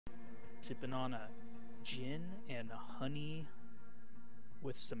sipping on a gin and honey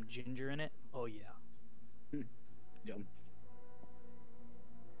with some ginger in it. Oh yeah. Yum.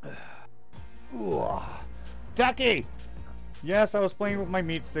 Ooh. Ducky! Yes, I was playing with my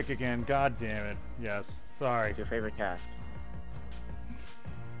meat stick again. God damn it. Yes. Sorry. What's your favorite cast?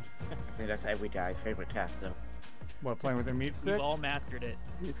 I think that's every guy's favorite cast, though. What, playing with their meat stick? We've all mastered it.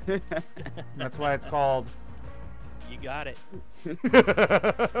 That's why it's called... You got it.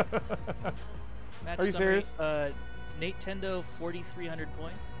 Match Are you summary, serious? Nate Tendo, 4,300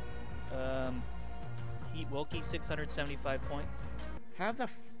 points. HeatWilke, 675 points. How the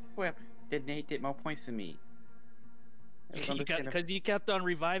flip did Nate get more points than me? Because you kept on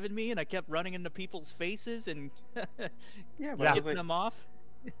reviving me, and I kept running into people's faces and Yeah, but getting them off.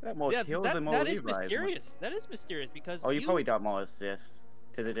 That more kills and more that is revives. mysterious. That is mysterious because you probably got more assists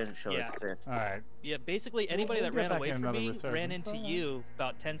because it didn't show assists. All right. Yeah, basically anybody that ran away from me ran into you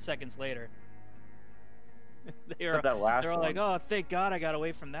about 10 seconds later. They're all like, "Oh, thank God I got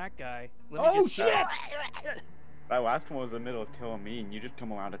away from that guy." Oh shit! That last one was in the middle of killing me, and you just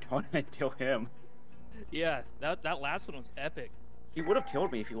come around the corner and kill him. Yeah, that last one was epic. He would have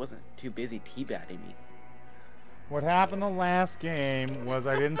killed me if he wasn't too busy teabagging me. What happened the last game was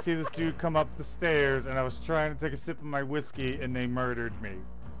I didn't see this dude come up the stairs, and I was trying to take a sip of my whiskey, and they murdered me.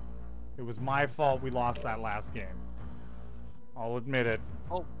 It was my fault we lost that last game. I'll admit it.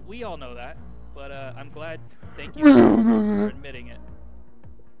 Oh, we all know that, but I'm glad. Thank you for admitting it.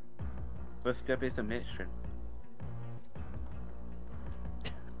 Let's step is a mission.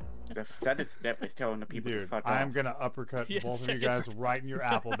 The second step is telling the people Dude, to fuck I'm off. gonna uppercut Yes, both of you guys right in your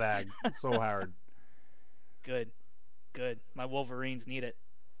apple bag so hard. Good. Good. My Wolverines need it.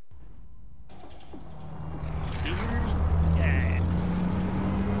 Yeah.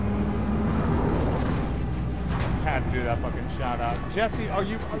 Had to do that fucking shout out. Jesse, are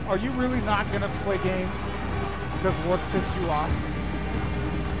you really not gonna play games? Because what pissed you off?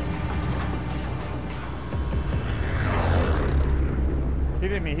 He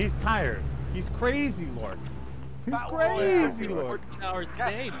didn't mean he's tired. He's crazy, Lord. He's crazy, Lord. 14 hours a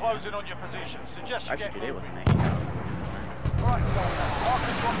Gas day. is closing on your position. Suggest you Actually, get today was moving. an 8 hour. Right, so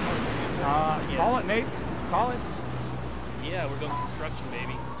Yeah. Call it, Nate. Call it. Yeah, we're going construction,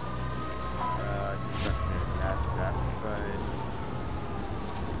 baby. That's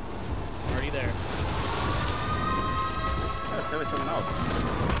Already there. so is someone else.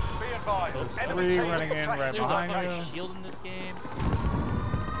 be advised. Those Enemy three team running in attacking right There's you. behind a fucking you. shield in this game. Come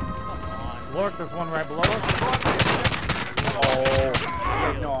on. Lord, there's one right below us. Oh,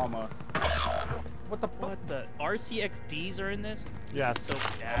 he has no armor. What the fuck? What the? RCXDs are in this? Yes. So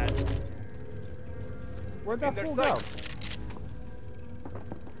bad. Where'd that fool go?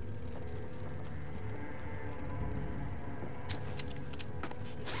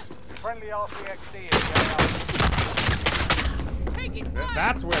 Friendly RCXD is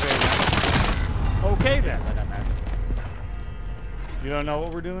That's where they went. Okay then. You don't know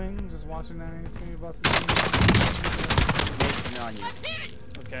what we're doing? Just watching that anything about the On you.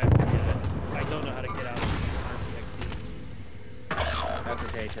 Okay, I get it. I don't know how to get out of RCXD. That's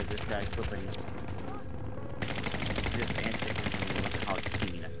okay, because this guy's flipping. Just answering how it's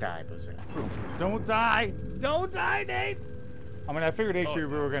teaming a sky, but Don't die! Don't die, Nate! I mean, I figured we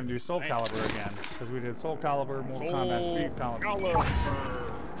were going to do Soul Nice. Calibur again. Because we did Soul Calibur, Mortal Kombat, Street Calibur.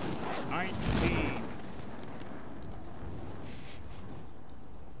 19.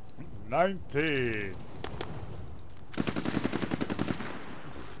 19.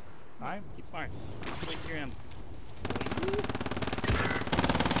 Alright. Keep firing. Wait for him.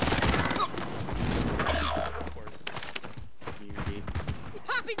 Of course. community.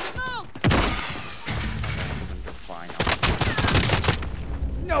 Popping smoke! Just flying out.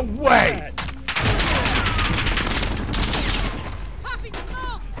 No way! Popping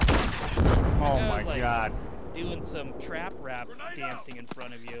smoke! Oh That my was like god. Doing some trap rap dancing in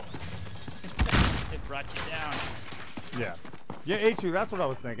front of you. It brought you down. Yeah. Yeah, H2, that's what I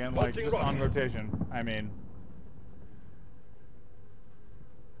was thinking. Like, just on rotation. I mean...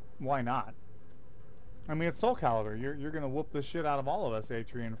 Why not? I mean, it's Soul Calibur. You're gonna whoop the shit out of all of us,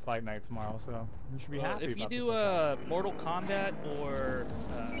 Atrian, Fight Night tomorrow, so you should be happy If you about do this. Mortal Kombat or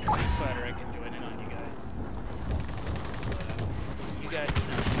Street Fighter, I can join in on you guys. You guys can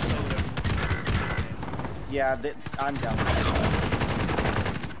play whatever. Yeah, I'm down with it.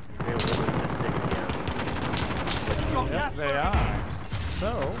 They're really just sitting here. Yes, they are.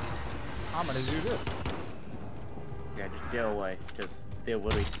 So, I'm gonna do this. Yeah, just get away. They're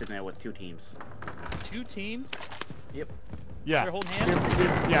literally sitting there with 2 teams. 2 teams? Yep. Yeah. They're holding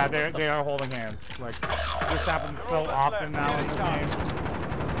hands? Yeah, they are holding hands. Like, this happens so often now in this game.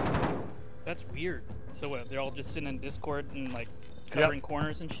 That's weird. So what? They're all just sitting in Discord and like covering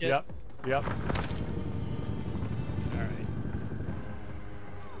corners and shit. Yep. Yep. All right.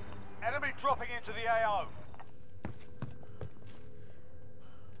 Enemy dropping into the AO.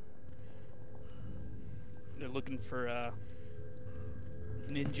 They're looking for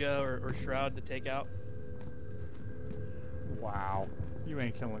Ninja or Shroud to take out. Wow. You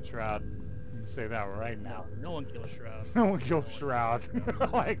ain't killing Shroud. You can say that right now. No one kills Shroud. No one kills Shroud.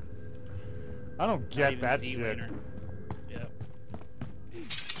 Like, I don't Not get even that Z shit. Laner. Yeah.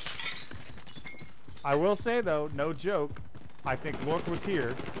 I will say though, no joke, I think Lork was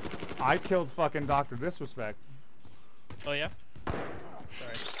here. I killed fucking Dr. Disrespect. Oh yeah.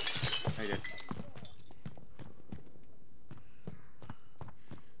 Sorry. I did.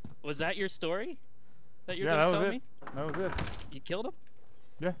 Was that your story? That you're Yeah, that gonna was tell it. me? That was it. You killed him?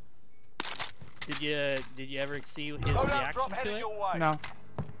 Yeah. Did you ever see his Loadout reaction drop to heading it? your way. No.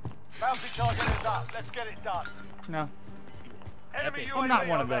 Bounty target is up. Let's get it done. No. Enemy Epic. UAV I'm not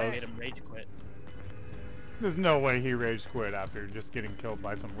one of overhead. those. Made him rage quit. There's no way he rage quit after just getting killed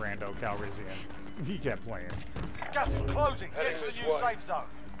by some rando Calrissian. He kept playing. Gas is closing. Get to the new safe zone.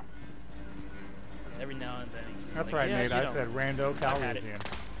 Every now and then he's just That's like, right, yeah, Nate. you I know. said rando I've had it. Calrissian.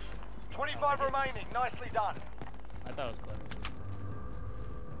 25 remaining. Nicely done. I thought it was clever.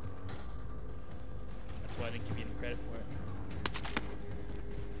 That's why I didn't give you any credit for it.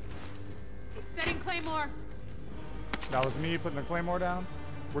 Setting Claymore. That was me putting the claymore down.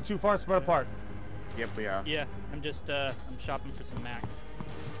 We're too far spread apart. Yep, we are. Yeah, I'm just I'm shopping for some Max.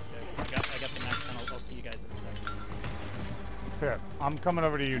 Yeah, I got the Max, and I'll see you guys in a second. Here, I'm coming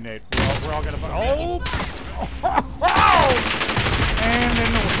over to you, Nate. We're all gonna. Oh! Oh! And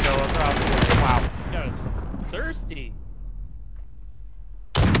in the window across the way. Wow. That was thirsty.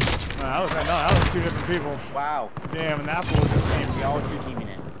 That was two different people. Wow. Damn, and that fool just came. We all two teaming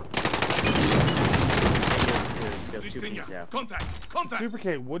it. There's two teams there. Contact! Contact! Super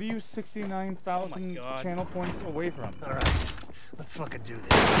K, what are you 69,000 God. channel points away from? Alright, let's fucking do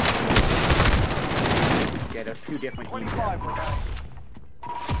this. Yeah, there's two different teams 25 there. remaining.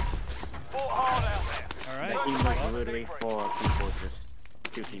 Fought hard out there. All The right. team was literally 4 people, just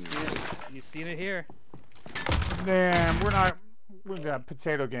two teams. You seen it here? Damn, we got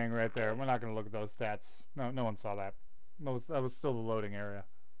potato gang right there. We're not gonna look at those stats. No one saw that. That was still the loading area.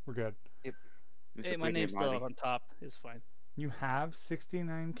 We're good. Hey, my name's still up on top. It's fine. You have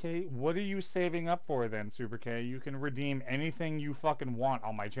 69K? What are you saving up for then, Super K? You can redeem anything you fucking want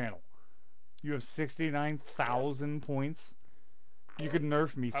on my channel. You have 69,000 points? You could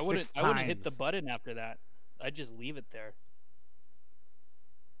nerf me 6 times. I wouldn't hit the button after that. I'd just leave it there.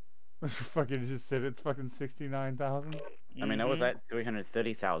 Fucking just sit at fucking 69,000? I mean, I was at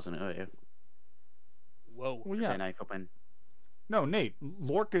 330,000 earlier. Whoa. Well, yeah. Then I open. No, Nate,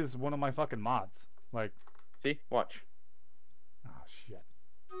 Lork is one of my fucking mods. Like, See? Watch. oh shit.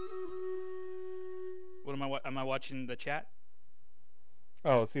 What am I watching the chat?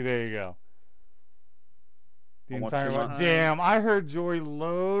 Oh, see, there you go. The Almost entire too one. much. Damn, I heard Joy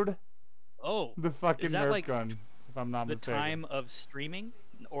load Oh, the fucking is that Nerf like gun, if I'm not the mistaken. time of streaming,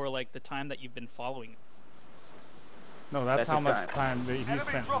 or like the time that you've been following? No, that's That's how the much time. time that he Enemy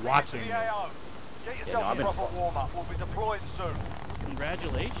spent dropping watching into me. the AO. Get yourself no, I've a been- proper warm-up. We'll be deployed soon.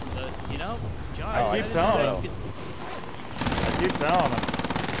 Congratulations, you know, Josh. I keep didn't telling know him. you I keep telling him. could-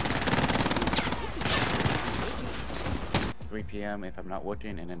 3 p.m. if I'm not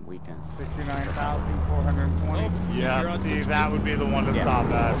working, and then weekends. 69,420. Oh, so you're Yeah, on see, Twitch that too? would be the one to Yeah. stop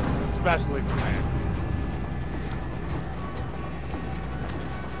that, especially for me.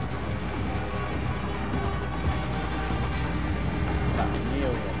 Something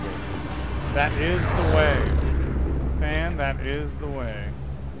new. That is the way. Fan, that is the way.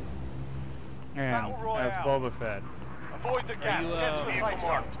 And Battle Royal. as Boba Fett. Avoid the gas. you, Get to the safe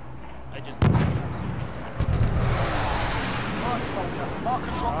zone. I just. Right, soldier. Mark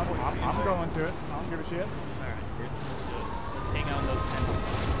and drop point. I'm going to it. I don't give a shit. Alright, let's hang out in those tents.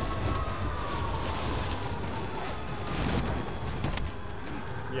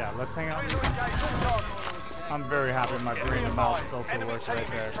 Yeah, let's hang Clear out. to engage all targets. I'm very happy my Be brain and mouth advised, social enemy works team right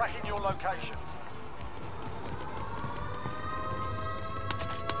there. is tracking your location.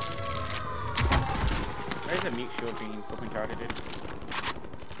 Where is the meat shield being fucking targeted?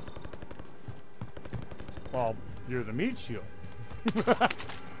 Well, you're the meat shield.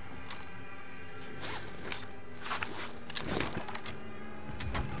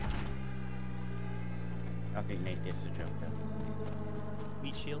 I think Nate gets the joke though.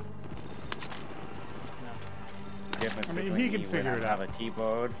 Meat shield. No. Difference I mean, between he can me figure when it I have out. a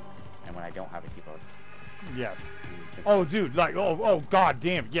keyboard and when I don't have a keyboard. Yes. Oh, dude, like, oh, god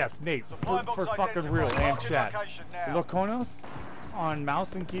damn, yes, Nate, Supply for box fucking identified. real, and Mark your chat. location now. Lorkonos on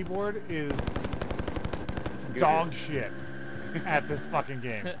mouse and keyboard is dog shit at this fucking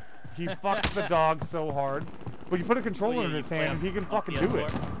game. He fucks the dog so hard, but you put a controller in his hand and he can fucking do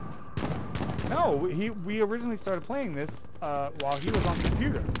it. No, we originally started playing this while he was on the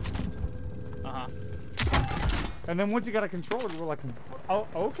computer. Uh-huh. And then once he got a controller, we're like, oh,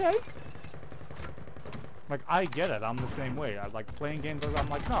 okay. Like, I get it. I'm the same way. I like playing games. I'm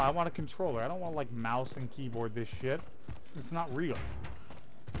like, no, I want a controller. I don't want like mouse and keyboard this shit. It's not real.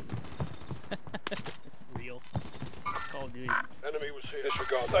 Real. Call of Duty. Enemy was here.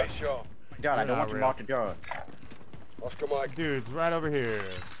 Disregard that shot. God, I don't Not want you to real. lock the door. Oscar Mike. Dude's right over here.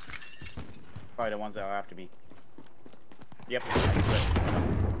 Probably the ones that are after me. Yep.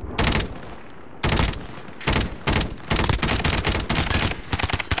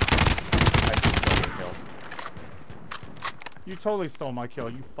 You totally stole my kill,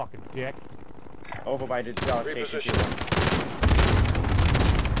 you fucking dick. Over by the dog station. Reposition.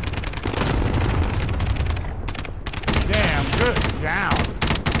 Damn, good down.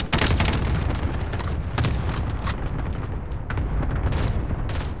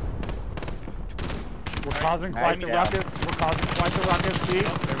 We're causing quite the ruckus. We're causing quite the ruckus. See?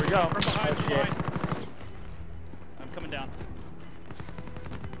 There we go. From behind, Oh, from shit. behind. I'm coming down.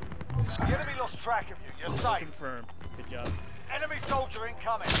 The enemy lost track of you. You're safe. Confirmed. Good job. Enemy soldier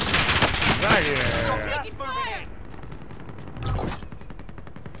incoming. Right here. Gas moving in.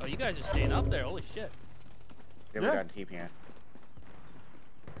 Oh, you guys are staying up there. Holy shit. Yeah, we Yeah. got a team here.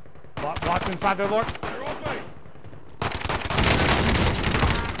 Watch inside there, Lord. You're on me.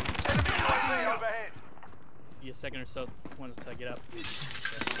 Enemy UAV overhead. Be a second or so once I get up. Okay.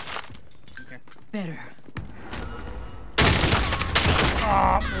 Come here. Better.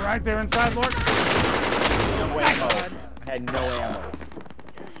 Right there inside, Lord. No ammo. I had no ammo.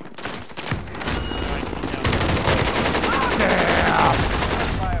 Damn.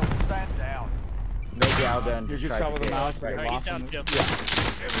 Fail. Stand down. No gal then. You just tried got to with the get mouse. it. We Right. got Alright, lost he's down, on the- Joe.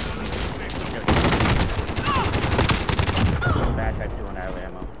 Back, I have 200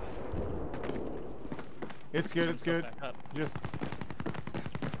 ammo. It's good, it's good. Back up. Just,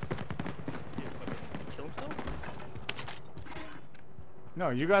 Kill himself? no,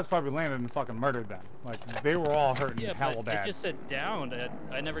 you guys probably landed and fucking murdered them. Like, they were all hurting Yeah, hell but bad. it just said downed.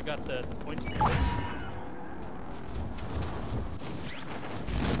 I never got the points for it.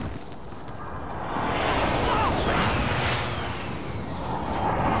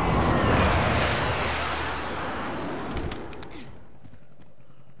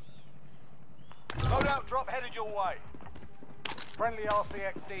 Loadout drop headed your way. Friendly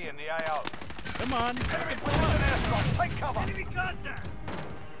RCXD in the AO. Come on. Enemy precision airstrike. Take cover. Enemy Contact!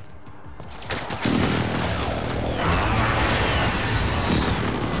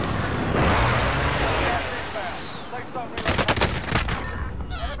 gas inbound. Safe zone relocated.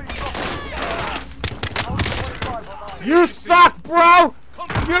 Enemy dropping. Only 25 remaining. You suck, bro!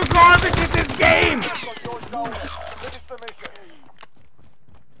 You're garbage at this game! Got your shoulder. Finish the mission.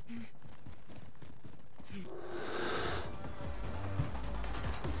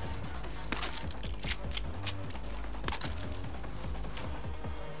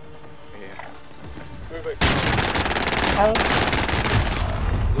 Yeah. Moving. Oh,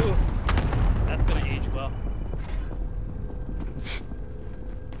 Ooh. That's gonna age well.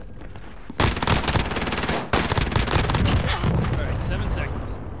 Alright, 7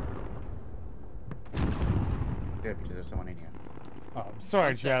 seconds. Good, because there's someone in here. oh,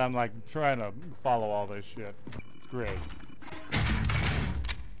 sorry, Chad. I'm like trying to follow all this shit. It's great.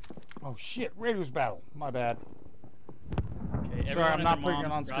 Oh shit, Raiders battle. My bad. Okay, Sorry, everyone I'm and not their putting it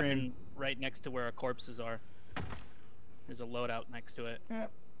mom's on screen. dropping right next to where our corpses are. There's a loadout next to it. Yeah,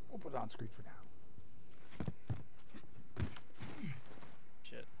 we'll put it on screen for now.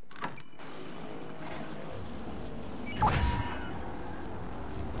 Shit.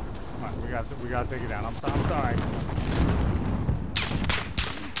 Come on, we gotta take it down. I'm sorry.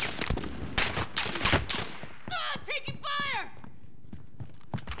 Ah, taking fire!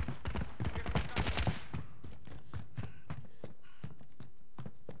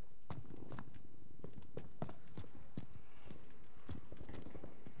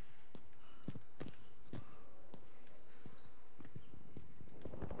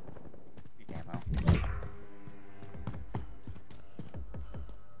 Ammo.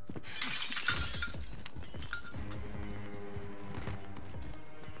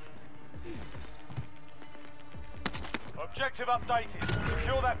 Objective updated.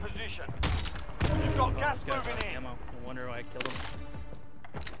 Secure that position. You've got gas This guy's moving got in. ammo. No wonder why I killed him.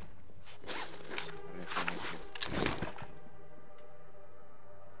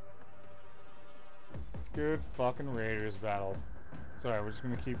 Good fucking Raiders battle. Sorry, we're just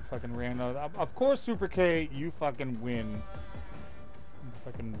gonna keep fucking random. Of course, Super K, you fucking win.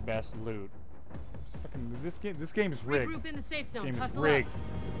 Fucking best loot. Fucking this game is rigged. Regroup in the safe zone. This game is Hustle rigged.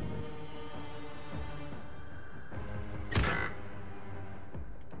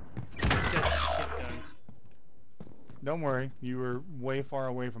 Don't worry, you were way far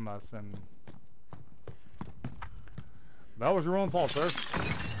away from us, and that was your own fault, sir.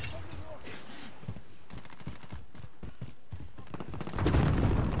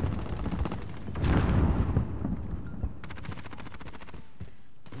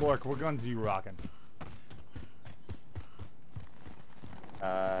 Lork, what guns are you rocking?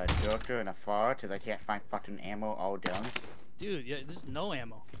 Joker and a far, because I can't find fucking ammo all done. Dude, yeah, there's no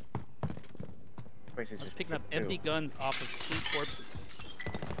ammo. I I was picking up empty guns off of 2 corpses.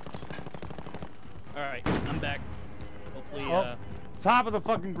 Alright, I'm back. Hopefully, Top of the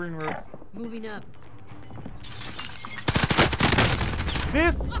fucking green roof. Moving up.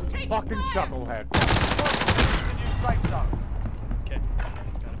 This fucking chucklehead. Okay.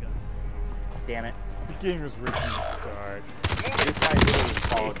 Got it. Damn it. The game was rigged from the start. This guy literally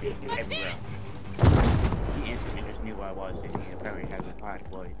followed me everywhere. He instantly just knew where I was, and he apparently has a flash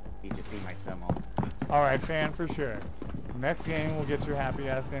boy. He just seen my thermal. Alright, fan, for sure. Next game, we'll get your happy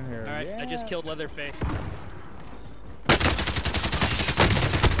ass in here. Alright, yeah. I just killed Leatherface.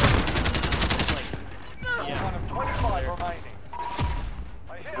 Yeah. 25 remaining.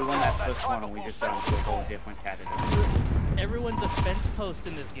 We won that first one, and we just got into a whole different category. Everyone's a fence post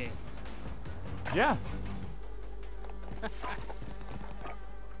in this game. Yeah.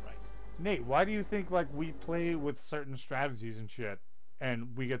 Nate, why do you think like we play with certain strategies and shit, and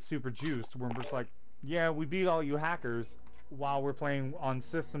we get super juiced when we're just like, yeah, we beat all you hackers while we're playing on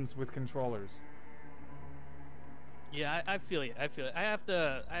systems with controllers? Yeah, I feel you. I feel it. I have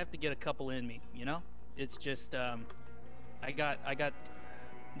to get a couple in me, you know? It's just I got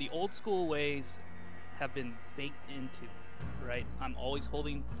the old school ways have been baked into, right? I'm always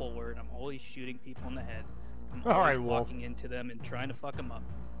holding forward. I'm always shooting people in the head. I'm always Alright, walking into them and trying to fuck them up.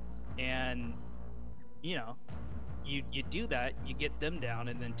 And you know, you do that, you get them down,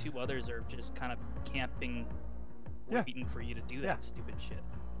 and then 2 others are just kind of camping, waiting for you to do that stupid shit.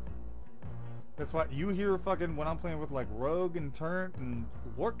 That's why you hear fucking when I'm playing with like Rogue and Turnt and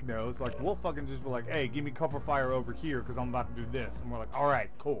Lorkonos, like we'll fucking just be like, hey, give me cover fire over here because I'm about to do this, and we're like, all right,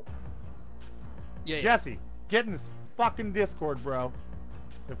 cool. Yeah. Jesse, get in this fucking Discord, bro.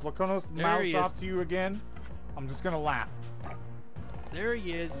 If Lorkonos mouths off to you again, I'm just gonna laugh. There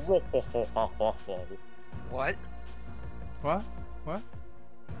he is. What? What? What?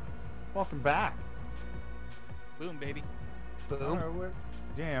 Welcome back. Boom, baby. Boom. Alright,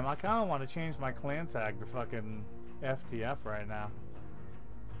 damn, I kind of want to change my clan tag to fucking FTF right now.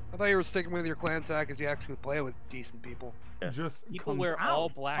 I thought you were sticking with your clan tag because you actually play with decent people. Just People comes wear out all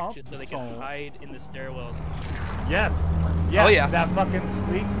black of just so they the can soul. hide in the stairwells. Yes. Yeah, Oh, yeah. That fucking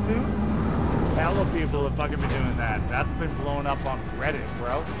sleek suit. Hella people have fucking been doing that. That's been blowing up on Reddit,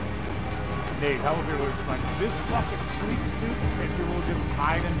 bro. Nate, hella people are just like, this fucking sleek suit, and people will just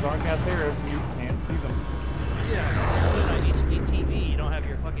hide in dark ass areas and you can't see them. Yeah, put it on HD TV. You don't have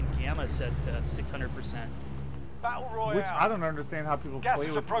your fucking gamma set to 600%. Battle Royale. Which I don't understand how people Gas play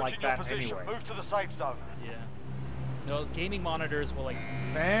is with approaching like your that position. anyway. Move to the safe zone. Yeah. No, gaming monitors will like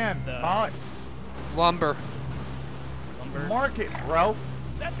Man, the Molly, Lumber. lumber. market, bro.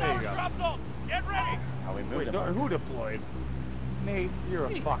 That There you tower's go. dropped off. Get ready. How we Wait, moved who deployed? Nate, you're a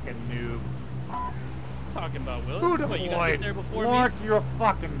Me. fucking noob. Talking about Will. Who What, you gotta deployed? get there before Mark, me? you're a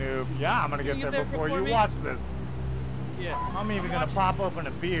fucking noob. Yeah, I'm gonna get You there get there before before you me? watch this. Yeah. I'm even gonna watching. pop open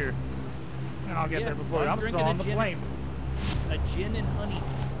a beer, and I'll get Yeah, there before you. I'm I'm still drinking on a the gin. plane. A gin and honey,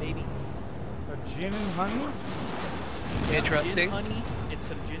 baby. A gin and honey? Gin, Interesting. honey, and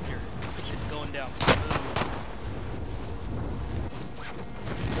some ginger. It's going down smooth.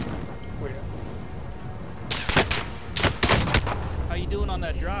 Wait. How you doing on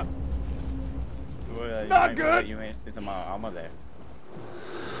that drop? Not good. You may see some armor there.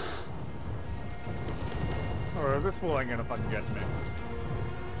 Alright, this fool ain't gonna fucking get me.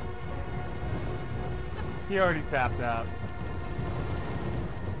 He already tapped out.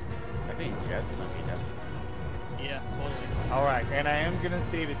 I think Jess is gonna be done. Yeah, totally. Alright, and I am gonna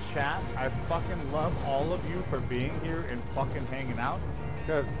say to chat, I fucking love all of you for being here and fucking hanging out.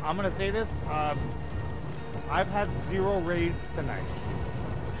 Because I'm gonna say this, I've had 0 raids tonight.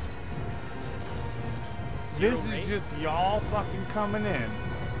 Zero This raids? is just y'all fucking coming in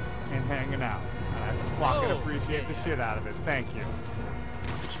and hanging out. And I fucking Oh, appreciate the shit out of it. Thank you.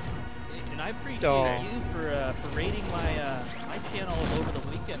 And I appreciate Oh. you for raiding my my channel over the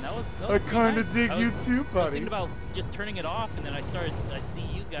weekend. That was I pretty kind of nice. dig you too, I was buddy. thinking about just turning it off, and then I see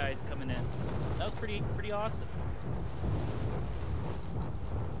you guys coming in. That was pretty awesome.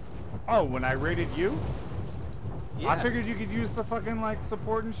 Oh, when I raided you? Yeah. I figured you could use the fucking, like,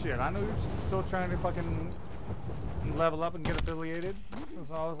 support and shit. I know you're still trying to fucking level up and get affiliated.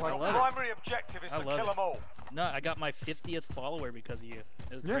 So I was like, Your primary objective is to kill them all. No, I got my 50th follower because of you.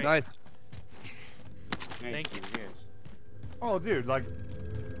 It was Yeah. great. Nice. Thank you. Yes. oh, dude, like,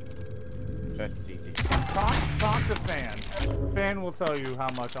 That's easy. talk to Fan. Fan will tell you how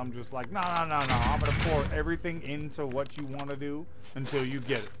much I'm just like, no. I'm gonna pour everything into what you want to do until you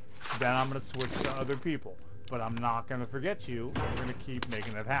get it. Then I'm gonna switch to other people. But I'm not gonna forget you. I'm gonna keep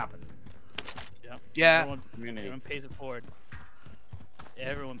making it happen. Yeah. Yeah. Everyone pays it forward.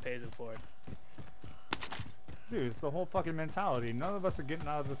 Everyone pays it forward. Dude, it's the whole fucking mentality. None of us are getting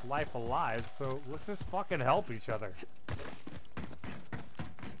out of this life alive, so let's just fucking help each other.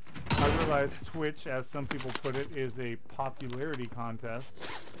 I realize Twitch, as some people put it, is a popularity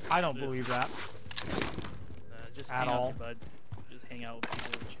contest. I don't believe that. Just At hang out all. with your buds. Just hang out with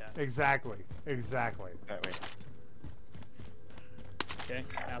people in chat. Exactly. That way. Okay,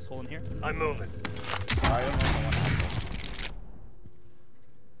 asshole in here. I'm moving. I don't know if I want to.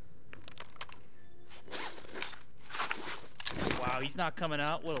 Wow, he's not coming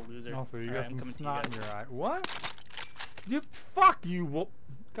out. What a loser. Also, you Alright, got I'm some coming to you snot in guys. your eye. What? You fuck you.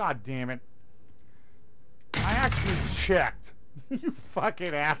 God damn it. I actually checked. You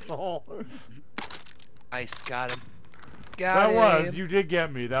fucking asshole. Nice, got him. That was. You did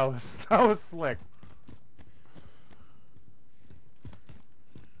get me. That was slick.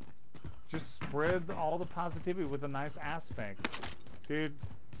 Just spread all the positivity with a nice ass spank. Dude,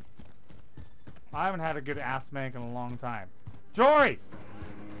 I haven't had a good ass spank in a long time. Jory!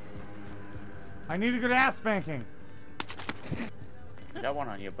 I need a good ass spanking. Got one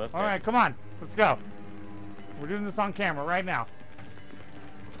on your birthday. Alright, come on. Let's go. We're doing this on camera right now.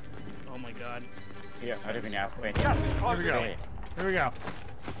 Oh my god. Yeah, I didn't even ask. Wait. Gas is Here we closing go. in. Here we go.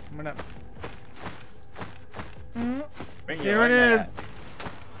 I'm gonna... Wait, Here you're it on is.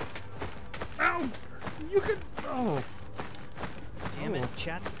 Ow! You can... Oh. Damn Oh. it,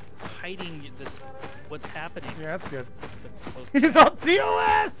 chat's hiding this. What's happening? Yeah, that's good. The post- He's on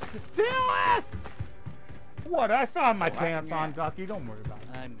TOS! TOS! What? I still have my Oh, pants I- on, Ducky. Don't worry about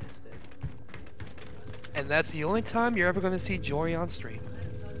it. I missed it. And that's the only time you're ever going to see Jory on stream.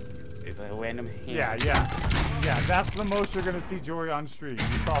 It's a random hand. Yeah, that's the most you're gonna see Jory on stream.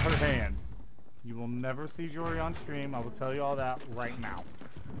 You saw her hand. You will never see Jory on stream. I will tell you all that right now.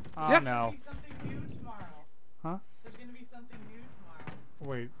 Oh Yeah. no. Something new tomorrow. Huh? There's gonna be something new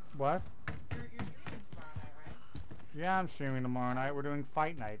tomorrow. Wait, what? You're streaming tomorrow night, right? Yeah, I'm streaming tomorrow night. We're doing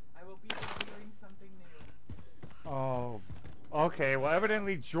fight night. I will be doing something new. Oh, okay. Well,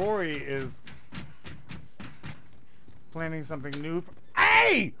 evidently Jory is planning something new.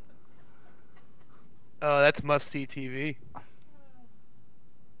 Hey! Oh, that's must-see TV.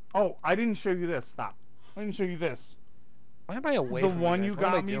 Oh, I didn't show you this. Stop. I didn't show you this. Why am I away The from one guys? you What am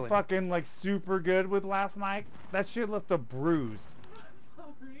I got me doing? fucking like super good with last night. That shit left a bruise.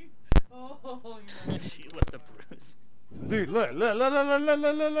 Sorry. Oh, you know. She left a bruise. Dude, look I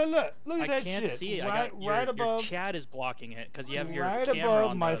at that can't shit. see it. Right, Your right above, chat is blocking it because you have your right camera above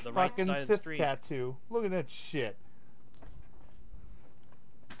on my the right fucking side of the Sith screen. tattoo. Look at that shit.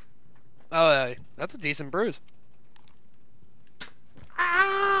 Oh, that's a decent bruise.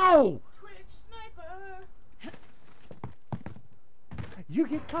 Ow! Twitch sniper. You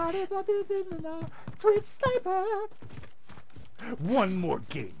get caught in the Twitch sniper. One more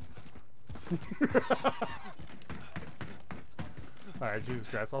game. Alright, Jesus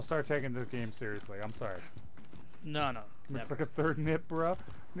Christ. I'll start taking this game seriously. I'm sorry. No, Looks never. like a third nip, bro.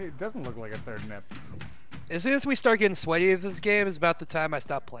 It doesn't look like a third nip. As soon as we start getting sweaty with this game is about the time I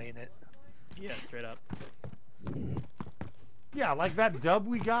stop playing it. Yeah, straight up. Yeah, like that dub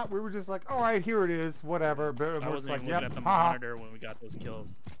we got, we were just like, alright, here it is, whatever. But I it's wasn't like, even yep, looking at the haha. monitor when we got those kills.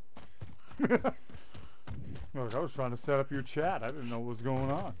 Look, I was trying to set up your chat. I didn't know what was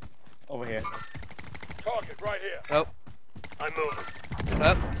going on. Over here. Target right here. Oh, I'm moving.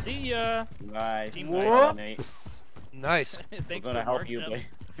 up. See ya. Nice. Team Nice, Whoops. Nate. Nice. I'm Thanks gonna for help marking you, up. boy.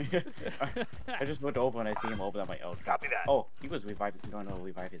 I just looked over and I see him open. I'm like, oh, Copy that. oh, he was reviving, going to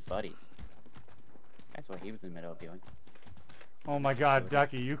revive his buddies. That's what he was in the middle of doing. Oh my god,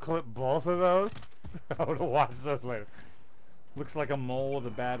 Ducky, you clipped both of those? I would have watched those later. Looks like a mole with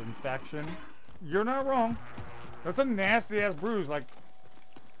a bad infection. You're not wrong. That's a nasty ass bruise, like...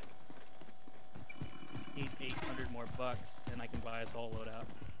 Need 800 more bucks, and I can buy us all loadout.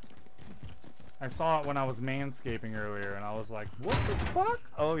 I saw it when I was manscaping earlier, and I was like, what the fuck?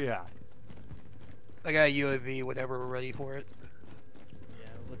 Oh, yeah. I got a UAV whenever we're ready for it.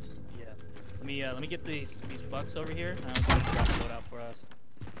 Yeah, let me get these bucks over here. I'm gonna drop a load out for us.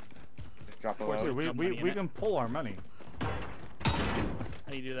 Drop a course, load. We can pull our money. How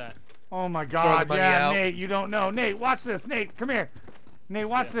do you do that? Oh my the god, money yeah, out. Nate, you don't know. Nate, watch this. Nate, come here. Nate,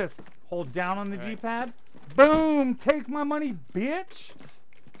 watch Yeah. this. Hold down on the All right. D-pad. Boom! Take my money, bitch!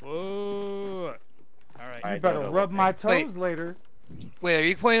 Whoa! Alright. You I better don't know rub what my they- toes Wait. later. Wait, are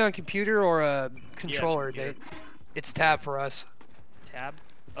you playing on computer or a controller, computer. Nate? It's tab for us. Tab?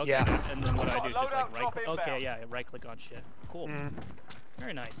 Okay, Yeah. and then what I do is just Loadout like right drop click. inbound. Okay, yeah, right click on shit. Cool. Mm.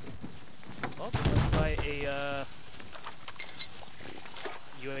 Very nice. Well, let's buy a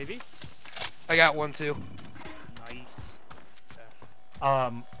UAV. I got one too. Nice.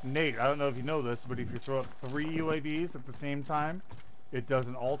 Nate, I don't know if you know this, but if you throw up 3 UAVs at the same time, it does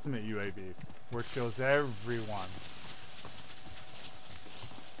an ultimate UAV, where it kills everyone.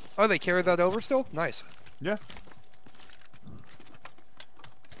 Oh, they carried that over still? Nice. Yeah.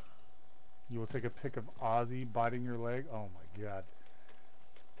 You will take a pic of Ozzy biting your leg? Oh my god.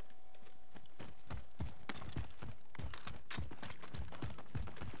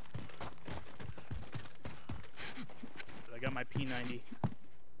 I got my P90.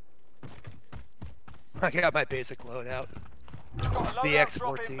 I got my basic loadout. Got a loadout The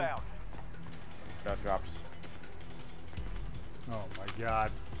drop X-14. inbound. That drops. Oh my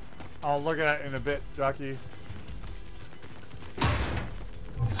god. I'll look at it in a bit, Ducky. I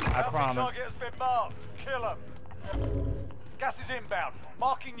Bounty promise. target has been marked. Kill him. Gas is inbound.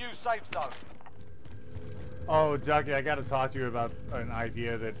 Marking new safe zone. Oh, Ducky, I gotta talk to you about an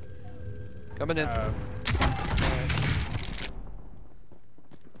idea that Coming in.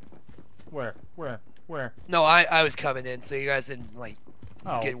 Where? No, I was coming in, so you guys didn't like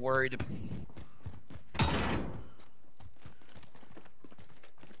Oh, get worried.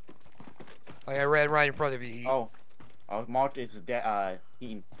 Like I ran right in front of you. Oh. Oh, marked is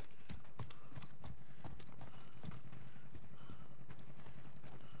Heaton.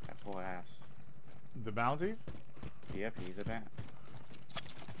 That poor ass. the bounty? Yep, he's a bat.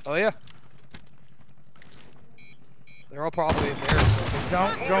 Oh yeah. They're all probably in there. So.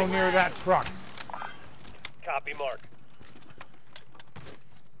 Don't go near that truck. Copy, Mark.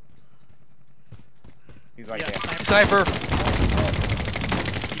 He's right Yeah, there. Sniper. He's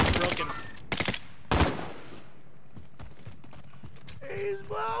broken. He's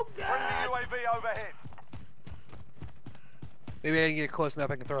broken. Friendly UAV overhead. Maybe I can get close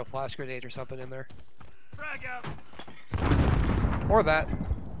enough I can throw a flash grenade or something in there. Frag out. Or that.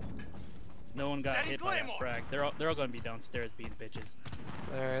 No one got hit by that frag. They're all gonna be downstairs being bitches.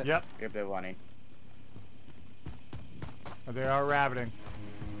 Alright. Yep, Yep, they're running. they are rabbiting.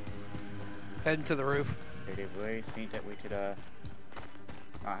 Heading to the roof. They really think that we could not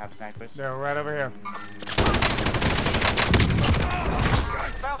have snipers. They're right over here.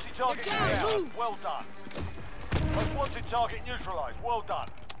 Bounty target down. Well done. Most wanted target neutralized. Well done.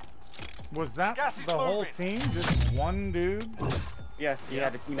 Was that Gas is the whole moving. team? Just one dude? Yes, he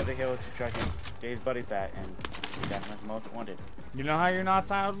had a team of the hill to try to get his buddies that, and that's the most wanted. You know how you're not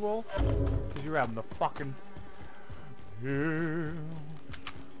tired, Wolf? Because you're having the fucking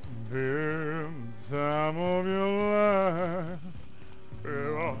time of your life.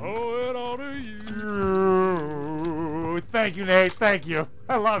 I'll hold it all to you. Thank you, Nate. Thank you.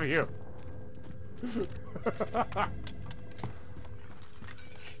 I love you.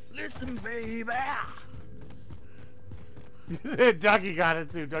 Listen, baby. Ducky got it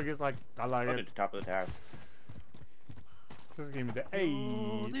too. Ducky's like, I like Go to it. the top of the tower. Just give me the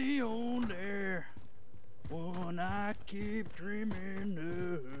Oh, A. the only one I keep dreaming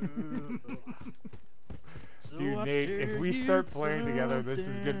of. So Dude, I Nate, if tell we you start playing together, this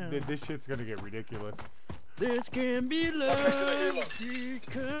is good. something. This shit's gonna get ridiculous. This can be love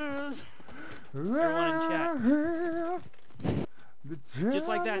because everyone in Just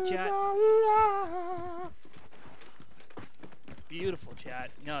like that, chat. Beautiful chat.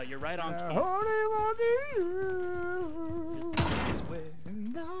 No, you're right on key. Just swear.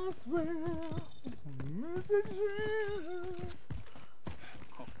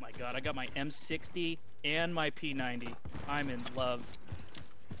 Oh my god, I got my M60 and my P90. I'm in love.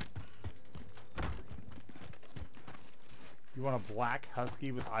 You want a black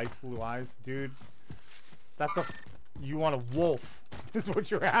husky with ice blue eyes, dude? That's a. You want a wolf? Is what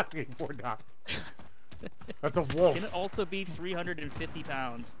you're asking for, Doc. That's a wolf, Can it also be 350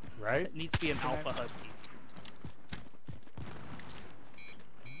 pounds? right? It needs to be an alpha husky.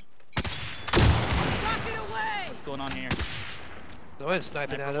 Rocket away! What's going on here? No one's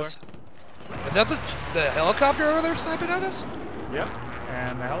sniping Sniper at us. Is that the helicopter over there sniping at us? Yep.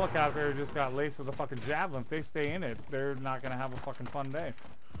 And the helicopter just got laced with a fucking javelin. If they stay in it, they're not gonna have a fucking fun day.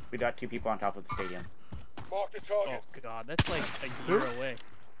 We got 2 people on top of the stadium. Mark the Oh target. god, that's like a year away.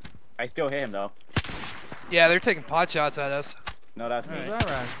 I still hit him though. Yeah, they're taking pot shots at us. No, that's me. Is that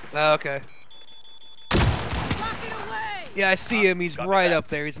right? Oh, okay. Rocket away! Yeah, I see him. He's Copy right that. up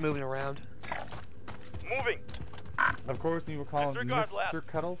there. He's moving around. Moving. Of course, you will call him Disregard left. Mr.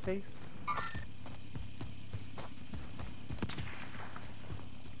 Cuddleface.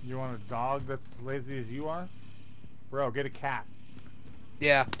 You want a dog that's as lazy as you are? Bro, get a cat.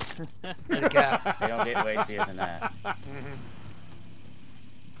 Yeah. And a cat. They don't get lazier than that. Mhm.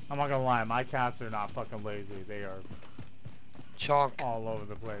 I'm not gonna lie, my cats are not fucking lazy. They are Chonk. all over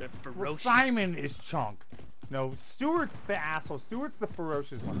the place. They're Well, ferocious. Simon is chunk. No, Stuart's the asshole. Stuart's the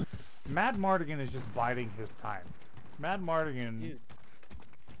ferocious one. Mad Mardigan is just biding his time. Mad Mardigan. Dude.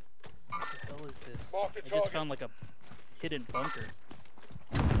 What the hell is this? Mark the I just target. found like a hidden bunker.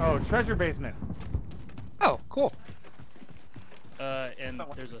 Oh, treasure basement. Oh, cool. And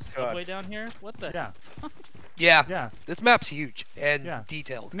there's a subway down here? What the? Yeah, Yeah. yeah. This map's huge and Yeah.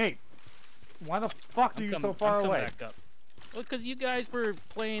 detailed. Nate, why the fuck are you so far I'm coming away? back up. Well, because you guys were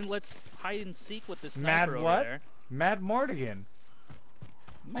playing Let's Hide and Seek with this Mad sniper over what? there. Mad Mardigan.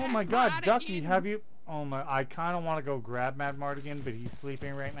 Oh my god, Ducky, have you... Oh my, I kind of want to go grab Mad Mardigan, but he's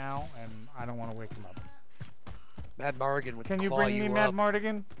sleeping right now, and I don't want to wake him up. Mad Morgan would Can you claw bring me you Mad up.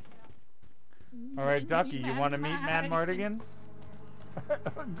 Mardigan? Alright, Ducky, you want to meet Mad Mardigan? Good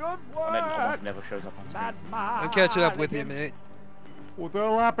One that almost work! never shows up on Mad screen. Mardigan! I'm catching up with you, mate. What the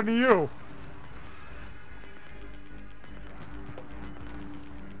hell happened to you?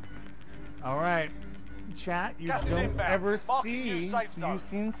 Alright, chat, you Gas is don't inbound. ever Marking see, new safe zone. you've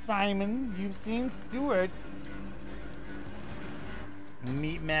seen Simon, you've seen Stuart.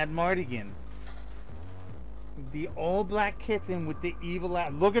 Meet Mad Mardigan. The old black kitten with the evil eye.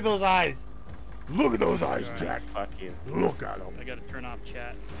 Look at those eyes! Look at those eyes, Alright. Jack! Fuck you. Look at them! I gotta turn off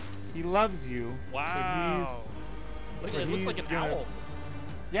chat. He loves you. Wow. Look, but it looks like he's an gonna- owl.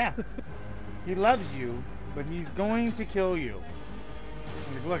 Yeah. He loves you, but he's going to kill you.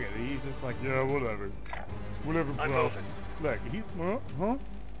 Like, look at it. He's just like, yeah, whatever. Whatever, I'm bro. moving. Look, he, huh?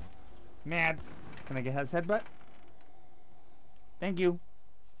 Mads, can I get his headbutt? Thank you.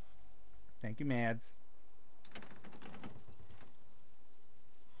 Thank you, Mads.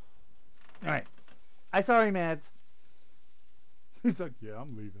 Alright. I sorry, Mads. He's like, yeah,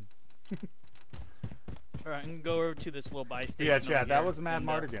 I'm leaving. Alright, I'm gonna go over to this little buy station. Yeah, over Chad, that here, was Mad and,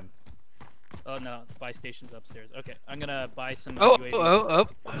 Mardigan. Oh no, the buy station's upstairs. Okay, I'm gonna buy some Oh, UAV. oh.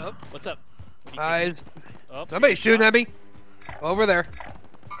 What's up? What are you Eyes. taking? Oh, Somebody's shooting shooting at me. Over there.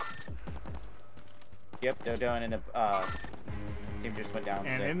 Yep, they're down in the team just went down.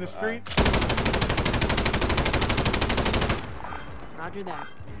 And in the street, Roger that.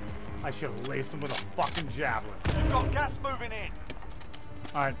 I should have laced him with a fucking javelin. You've got gas moving in.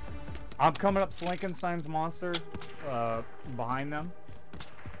 Alright. I'm coming up Flankenstein's monster, behind them.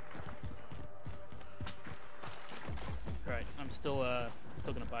 Alright, I'm still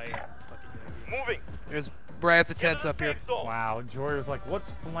gonna buy a fucking UAV. Moving. There's right at the Get to tents the up here. safe zone. Wow, Jory's like,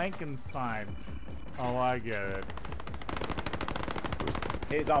 what's Flankenstein? Oh, I get it.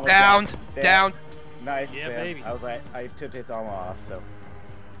 His armor Downed. There. Down. Nice. Yeah, Sam. baby. I was like, I took his armor off, so.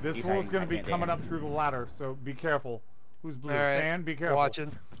 This He's fool's hiding gonna be behind coming it. up through the ladder, so be careful. Who's blue? Alright. Fan, be careful.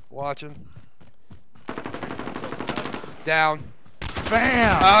 Watching. Watching. Down.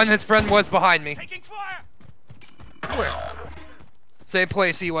 Bam! Oh, and his friend was behind me. Taking fire. Where? Same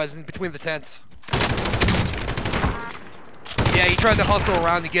place he was, in between the tents. Yeah, he tried to hustle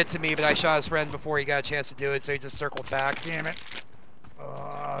around to get to me, but I shot his friend before he got a chance to do it, so he just circled back. Damn it.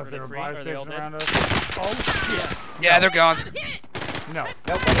 Is they there a free? buy Are they all station dead? around us? Oh, shit. Yeah, they're gone. No.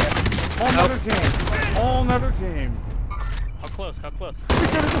 Nope, right here. Whole nother team. Whole nother team. How close? How close?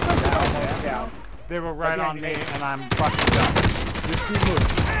 Down. They were right Again, on me, Nate. and I'm fucking done. Just keep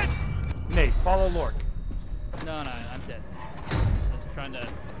moving. Nate, follow Lork. No, I'm dead. I was trying to...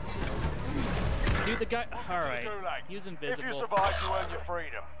 Dude, the guy... Alright, he was If you invisible. survive, you earn your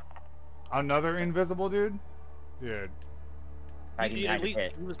freedom. Another invisible dude? Dude. Hiding He, behind the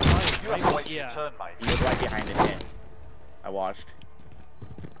pit. he was behind, You have to right? wait your Yeah. turn, mate. He was right behind the pit. I watched.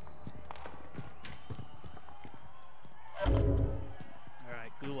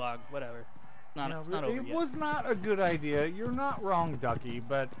 Alright, gulag, whatever. No, It's not it over yet. was not a good idea. You're not wrong, Ducky,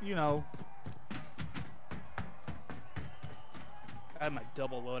 but, you know. I had my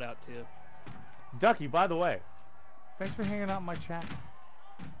double loadout too. Ducky, by the way, thanks for hanging out in my chat.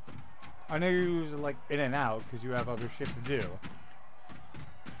 I know you're usually like in and out because you have other shit to do.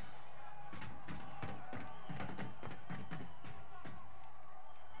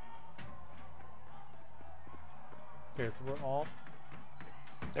 Okay, so we're all...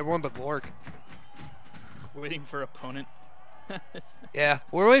 Everyone but Lork. Waiting for opponent. Yeah,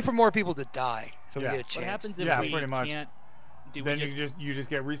 we're waiting for more people to die, so Yeah. we get a chance. What happens if Yeah, we pretty much. can't? Do Then we just... you just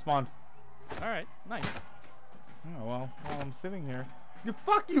get respawned. All right, nice. Oh, well, while I'm sitting here...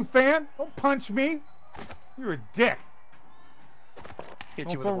 Fuck you, fan! Don't punch me! You're a dick. Hit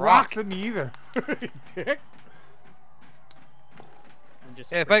Don't you with throw a rocks rock. at me either. Dick. I'm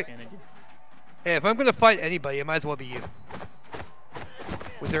just Yeah, spray painted you. Hey, if I'm gonna fight anybody, it might as well be you.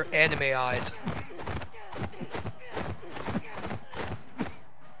 With their anime eyes.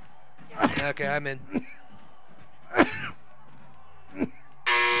 Okay, I'm in.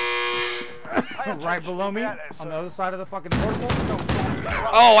 Right below me, on the other side of the fucking portal.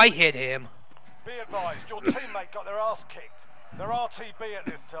 Oh, I hit him. Be advised, your teammate got their ass kicked. They're RTB at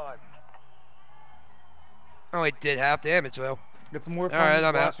this time. Oh, I did half damage though. It's more fun Alright,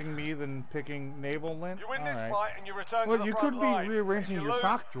 I'm out. watching me than picking naval lint. You win this Alright. fight and you return Well, to the you front could be line. rearranging If you your lose,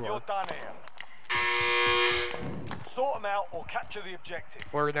 sock drawer. You're done here. Sort them out or capture the objective.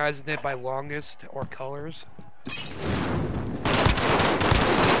 Organizing it by longest or colors.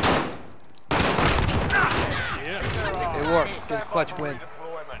 Yeah. It worked. Good clutch win.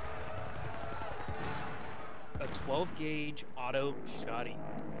 A 12 gauge auto shotty.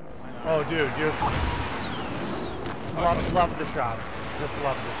 Oh, dude, just love the shots. Just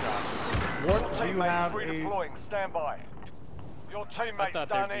love the shots. What do you have? Redeploying. Stand by. Your I teammate's thought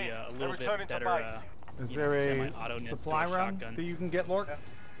done there'd be in. a They're little bit returning to better. base. Is you there know, a semi-auto nits to supply a round shotgun. that you can get, Lork?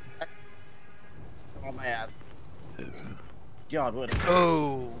 On my ass. God, what?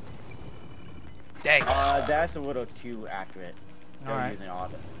 Oh. Dang. That's a little too accurate. They're Alright. using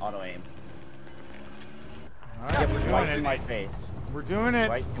auto aim. Alright, we're Right doing to my it. face. We're doing it.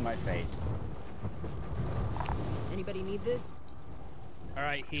 Right to my face. Anybody need this? All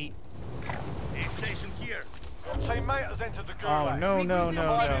right, Heat. Air station here. Your teammate has entered the Oh, gulag. no, no,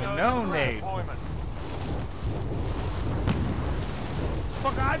 no, no, no, Nate. Deployment.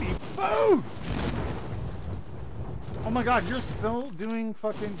 Fuck, I need food! Oh my god, you're still doing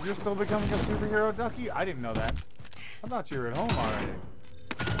fucking... You're still becoming a superhero, Ducky? I didn't know that. I thought you were at home already.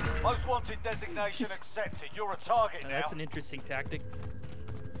 Most wanted designation accepted. You're a target Now, now. that's an interesting tactic.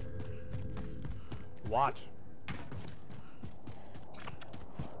 Watch.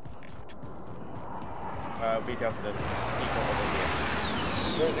 Be careful this.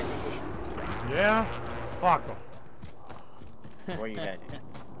 Yeah? Fuck them. Where you heading?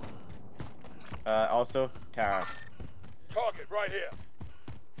 Also, Tara. Target right here.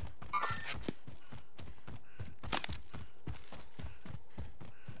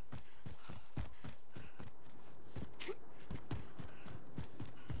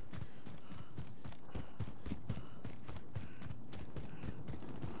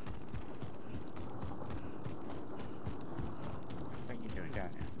 What are you doing down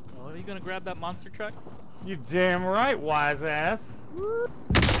here? Oh, are you gonna grab that monster truck? You damn right, wise ass. Nope.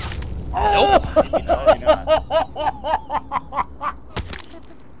 No, you're not.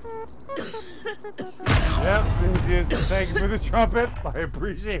 Yep, this is. Thank you for the trumpet. I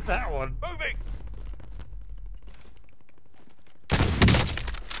appreciate that one. Moving.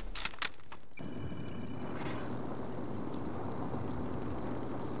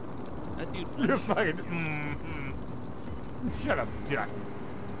 That dude. You're fucking. Shut up, Jack.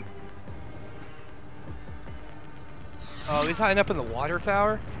 Oh, he's hiding up in the water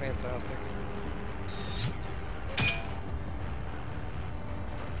tower? Fantastic.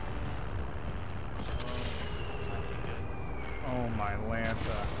 Oh my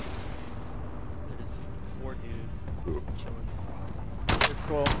Lanta. There's 4 dudes just chilling. It's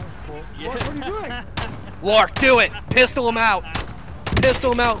cool. It's cool. Yeah. What are you doing? Lark, do it! Pistol him out!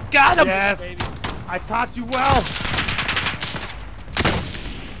 Pistol him out! Got him! Yes. Baby. I taught you well.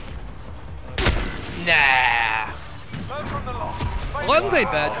 Nah. Learn from the loss. 11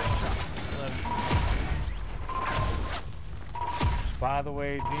 ain't bad. By the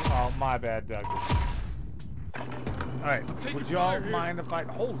way, oh my bad, Ducky. Alright, would y'all mind if I...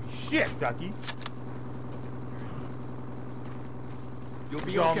 Holy shit, Ducky! You'll be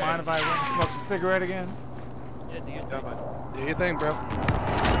Would y'all okay. mind if I went and smoked a cigarette again? Yeah, do your thing. Do your thing, bro.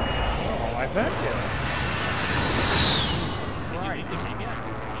 Oh, I thank you. Right. You can maybe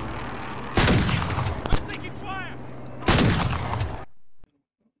I'm taking fire.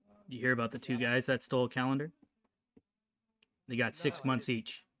 You hear about the 2 guys that stole a calendar? They got 6 months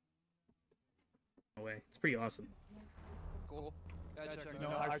each. No way. It's pretty awesome. Cool. No,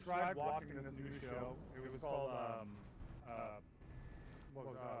 I tried watching this new show. It was called,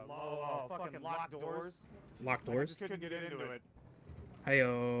 fucking Locked Doors. Locked I doors? just couldn't get into it.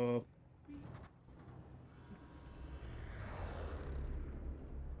 Hiyo.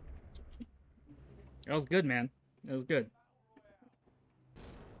 That was good, man. That was good.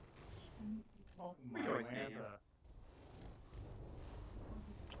 Oh my We always Lanta.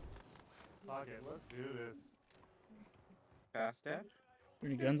 Fuck it, let's do this. Fast step.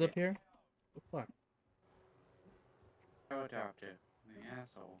 Any guns up here? What the fuck? Helicopter. The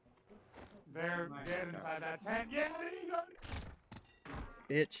asshole. They're dead inside that tent. Yeah, there you go.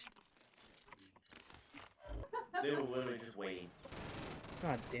 Bitch. They were literally just waiting.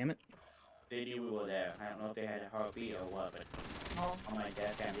 God damn it. They knew we were there. I don't know if they had a heartbeat or what, but on my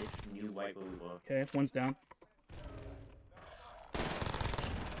dad cam, they just knew right where we were. Okay, one's down.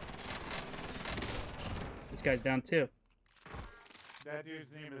 This guy's down too. That dude's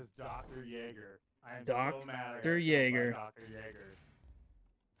name is Dr. Jaeger. I am Dr. so mad I got Jaeger. killed by Dr. Jaeger.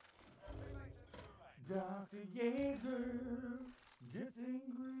 Dr. Jaeger gets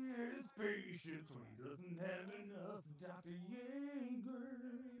angry at his patients when he doesn't have enough. Dr. Jaeger.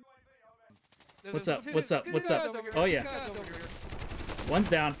 What's up? What's up? What's up? Oh yeah. One's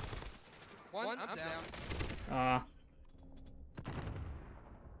down. One, I'm down.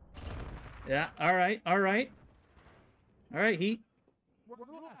 Yeah, alright, alright. Alright, Heat. Where's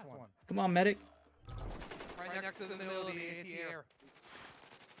the last one? Come on, medic. Right next to the middle of the anti-air.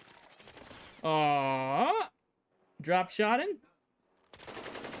 Aww. Drop shotting.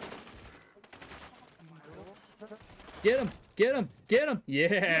 Get him! Get him! Get him!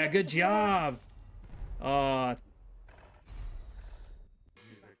 Yeah, good job. Anyone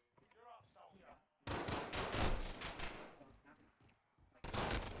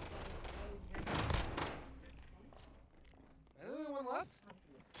left?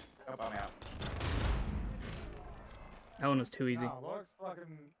 Oh, I'm out. That one was too easy. No, Lork's fucking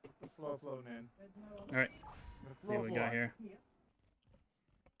slow floating in. Alright, It's see what we got here.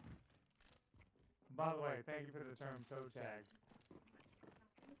 By the way, thank you for the term toe tag.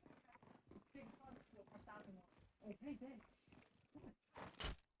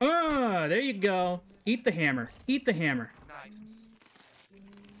 Ah, there you go. Eat the hammer. Eat the hammer. Nice.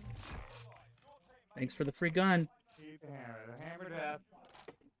 Thanks for the free gun. Eat the hammer. The hammer death.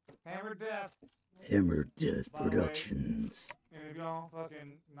 Hammer death. Hammer Death By the way, Productions. And if y'all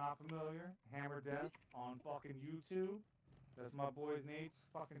fucking not familiar, Hammer Death on fucking YouTube. That's my boy's Nate's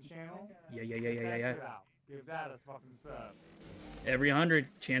fucking channel. Yeah, yeah, yeah, Check yeah, that yeah, shit yeah. out. Give that a fucking sub. Every 100,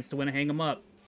 chance to win a hang 'em up.